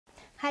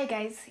Hi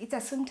guys, it's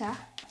Assunta.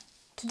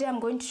 Today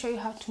I'm going to show you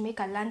how to make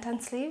a lantern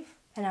sleeve,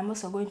 and I'm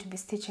also going to be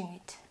stitching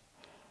it.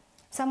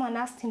 Someone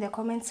asked in the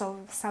comments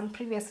of some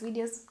previous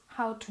videos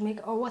how to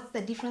make, or what's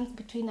the difference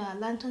between a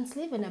lantern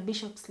sleeve and a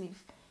bishop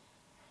sleeve.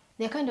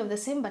 They're kind of the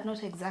same but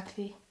not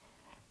exactly.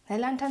 The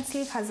lantern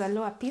sleeve has a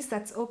lower piece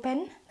that's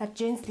open that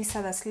joins this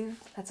other sleeve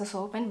that's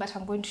also open, but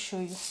I'm going to show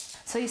you.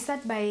 So you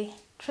start by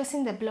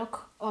tracing the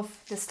block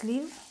of the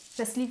sleeve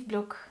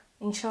block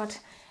in short.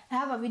 I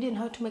have a video on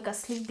how to make a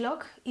sleeve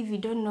block. If you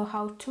don't know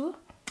how to,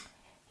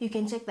 you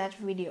can check that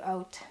video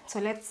out. So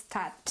let's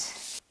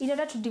start. In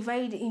order to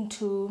divide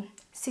into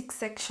 6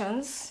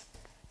 sections,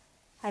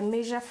 I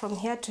measure from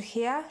here to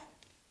here.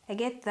 I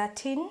get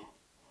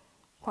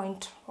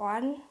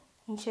 13.1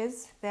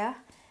 inches there.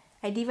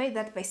 I divide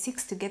that by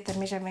 6 to get the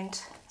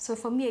measurement. So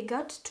for me I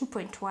got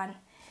 2.1,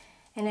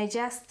 and I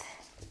just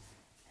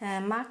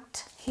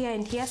marked here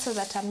and here so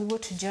that I'm able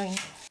to join.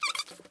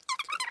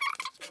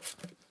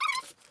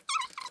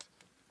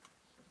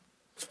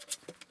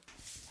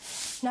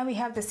 Now we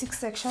have the 6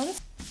 sections.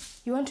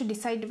 You want to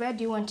decide where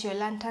do you want your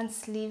lantern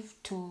sleeve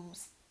to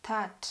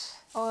start,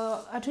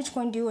 or at which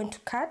point do you want to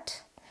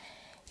cut.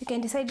 You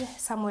can decide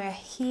somewhere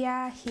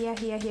here, here,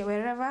 here, here,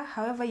 wherever,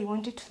 however you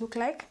want it to look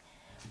like.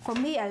 For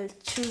me, I'll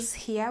choose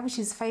here, which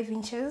is 5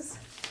 inches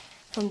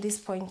from this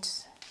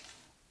point.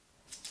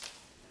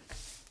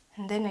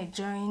 And then I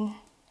join.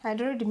 I'd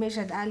already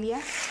measured earlier.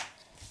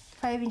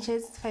 5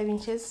 inches, 5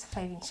 inches,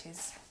 5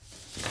 inches.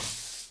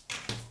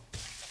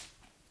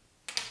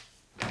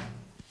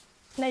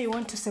 Now you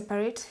want to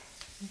separate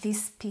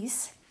this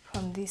piece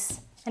from this,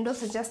 and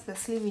also just the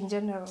sleeve in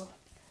general.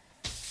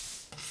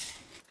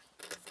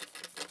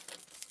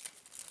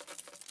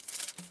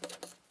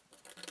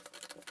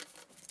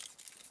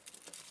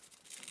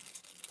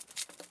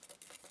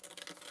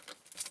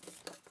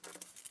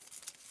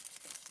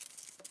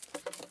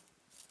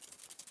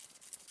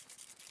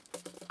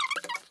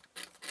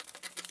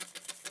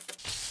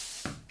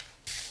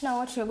 Now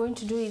what you're going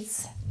to do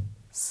is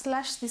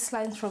slash these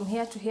lines from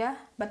here to here,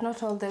 but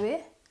not all the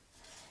way,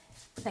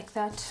 like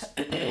that.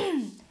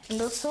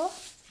 And also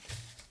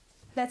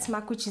let's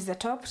mark which is the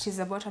top, which is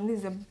the bottom. This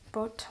is the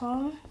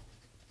bottom,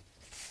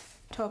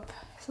 top,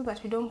 so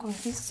that we don't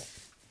confuse.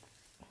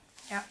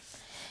 Yeah.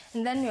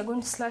 And then we are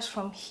going to slash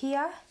from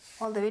here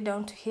all the way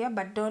down to here,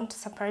 but don't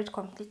separate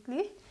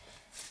completely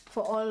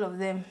for all of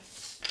them.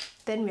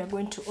 Then we are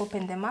going to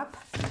open them up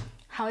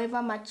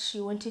however much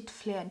you want it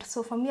flared.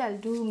 So for me, I'll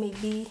do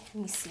maybe,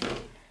 let me see,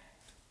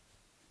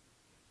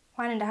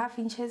 1.5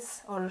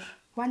 inches or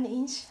 1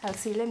 inch. I'll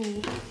see. Let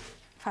me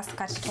first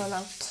cut it all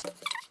out.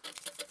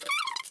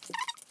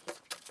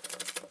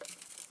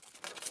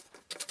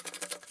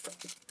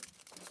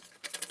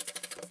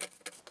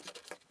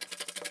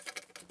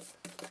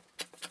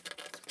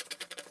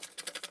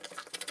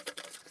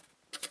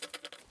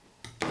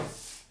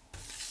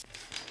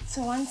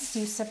 So once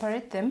you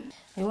separate them,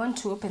 you want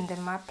to open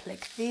them up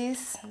like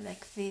this,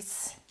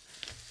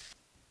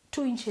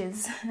 2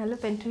 inches. I'll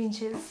open 2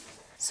 inches.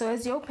 So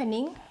as you're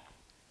opening,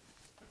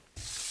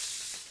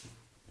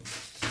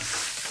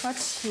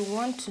 what you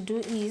want to do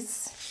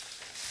is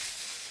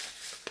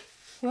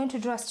you want to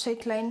draw a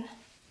straight line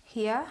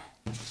here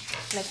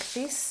like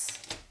this.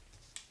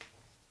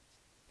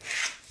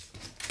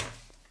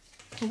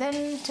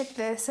 Then take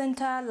the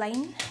center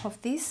line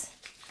of this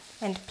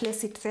and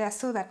place it there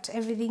so that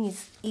everything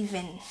is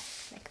even,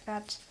 like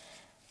that.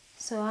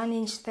 So 1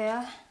 inch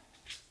there,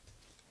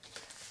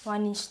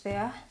 1 inch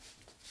there,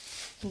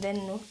 and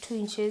then 2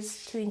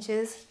 inches, 2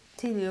 inches,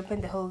 till you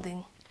open the whole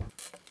thing.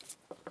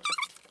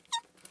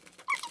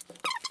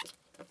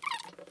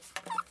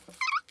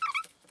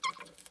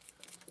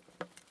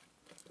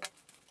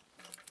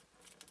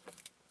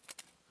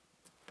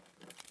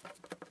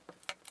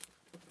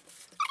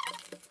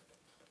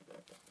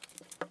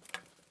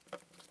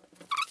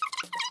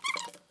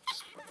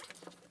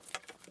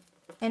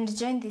 And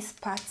join these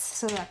parts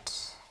so that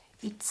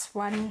it's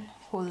one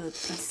whole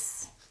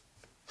piece.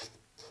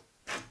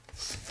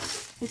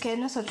 You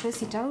can also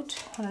trace it out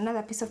on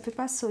another piece of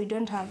paper so you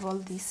don't have all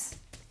these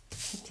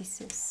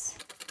pieces.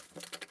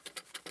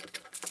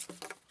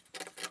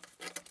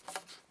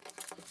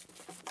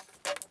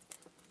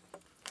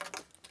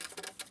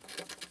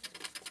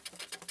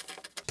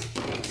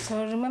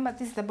 So remember,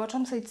 this is the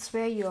bottom, so it's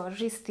where your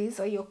wrist is,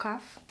 or your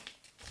cuff.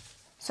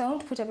 So I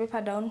want to put a paper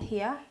down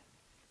here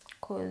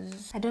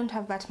because I don't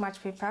have that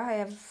much paper.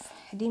 I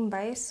didn't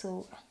buy,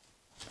 so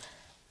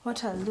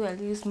what I'll do, I'll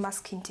use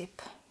masking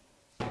tape.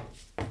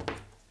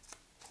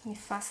 Let me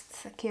first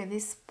secure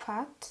this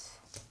part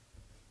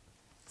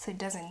so it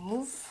doesn't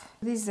move.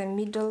 This is the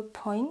middle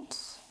point.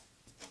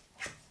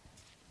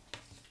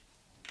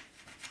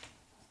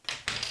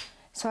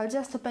 So I'll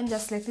just open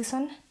just like this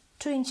one,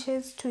 2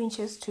 inches, 2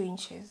 inches, 2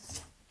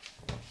 inches.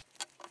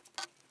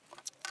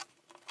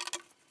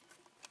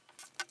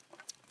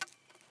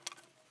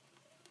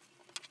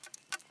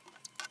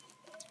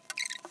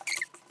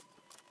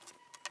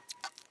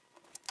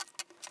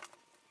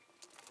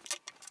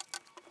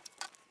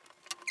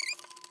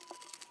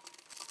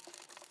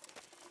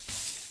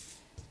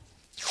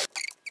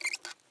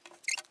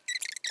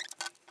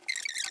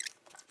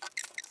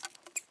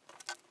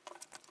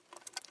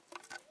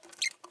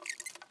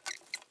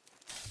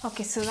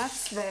 Okay, so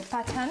that's the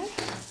pattern.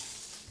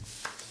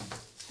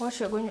 What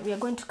we are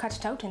going to cut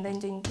it out and then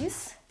doing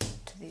this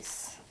to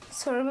this.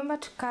 So remember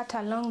to cut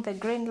along the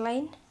grain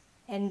line,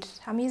 and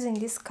I'm using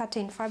this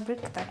curtain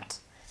fabric that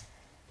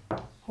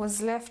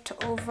was left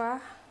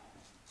over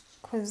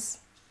because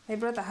my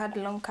brother had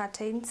long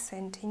curtains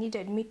and he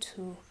needed me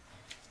to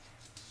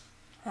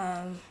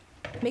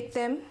make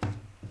them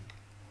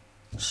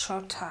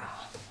shorter.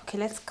 Okay,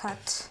 let's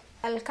cut.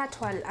 I'll cut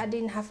while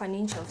adding 1/2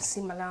 inch of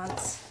seam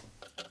allowance.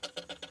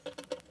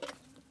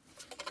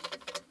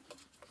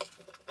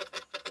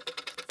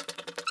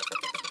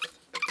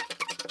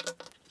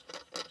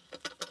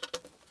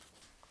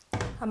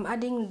 I'm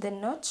adding the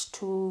notch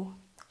to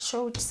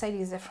show which side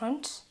is the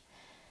front.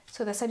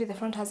 So the side of the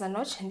front has a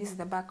notch and this is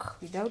the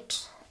back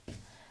without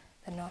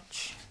the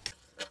notch.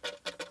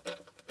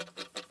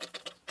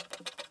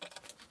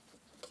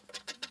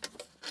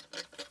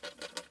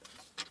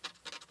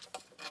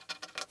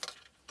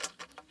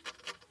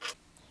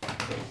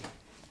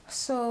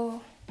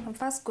 So I'm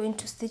first going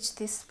to stitch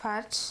this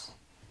part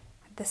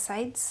at the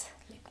sides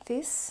like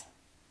this,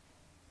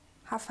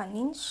 1/2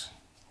 inch,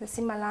 the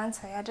seam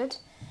allowance I added,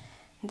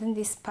 and then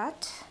this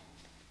part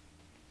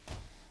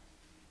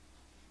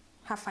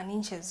 1/2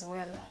 inch as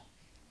well.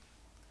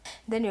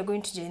 Then you're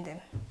going to join them.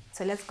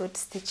 So let's go to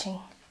stitching.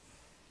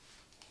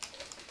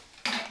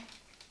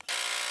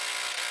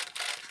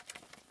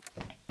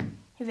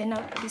 Even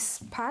out this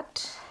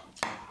part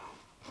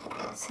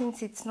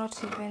since it's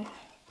not even.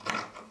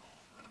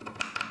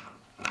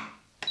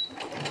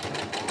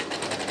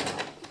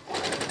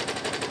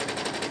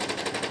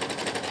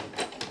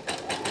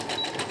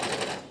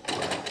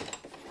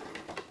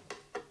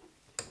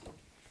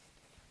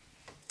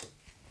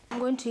 I'm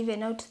going to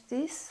even out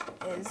this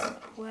as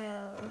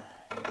well.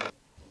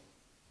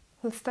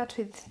 We'll start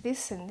with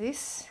this and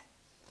this.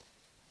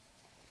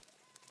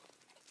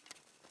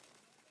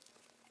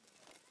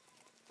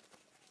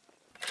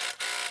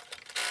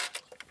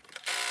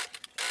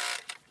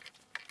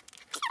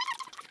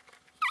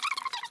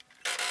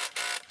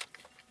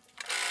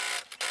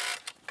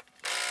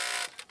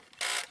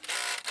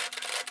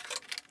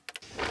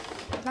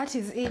 That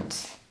is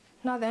it.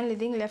 Now the only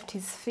thing left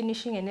is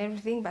finishing and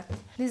everything, but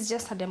this is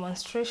just a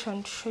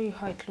demonstration to show you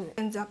how it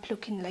ends up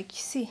looking like.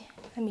 You see,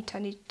 let me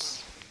turn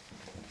it.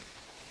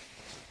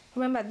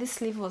 Remember, this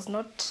sleeve was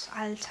not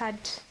altered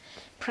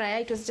prior,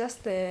 it was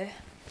just the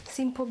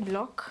simple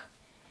block.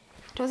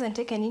 It wasn't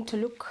taken in to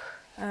look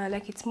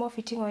like it's more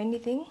fitting or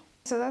anything.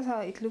 So that's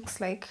how it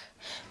looks like,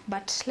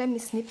 but let me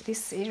snip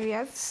these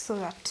areas so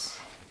that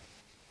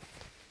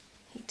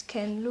it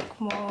can look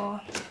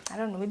more, I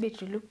don't know, maybe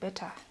it will look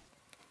better.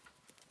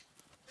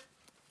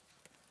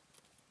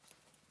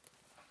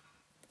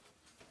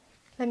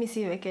 Let me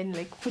see if I can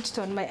put it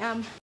on my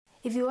arm.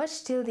 If you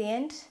watched till the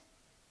end,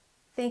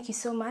 thank you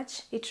so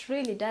much. It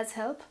really does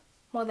help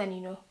more than you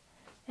know.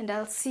 And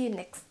I'll see you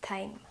next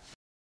time.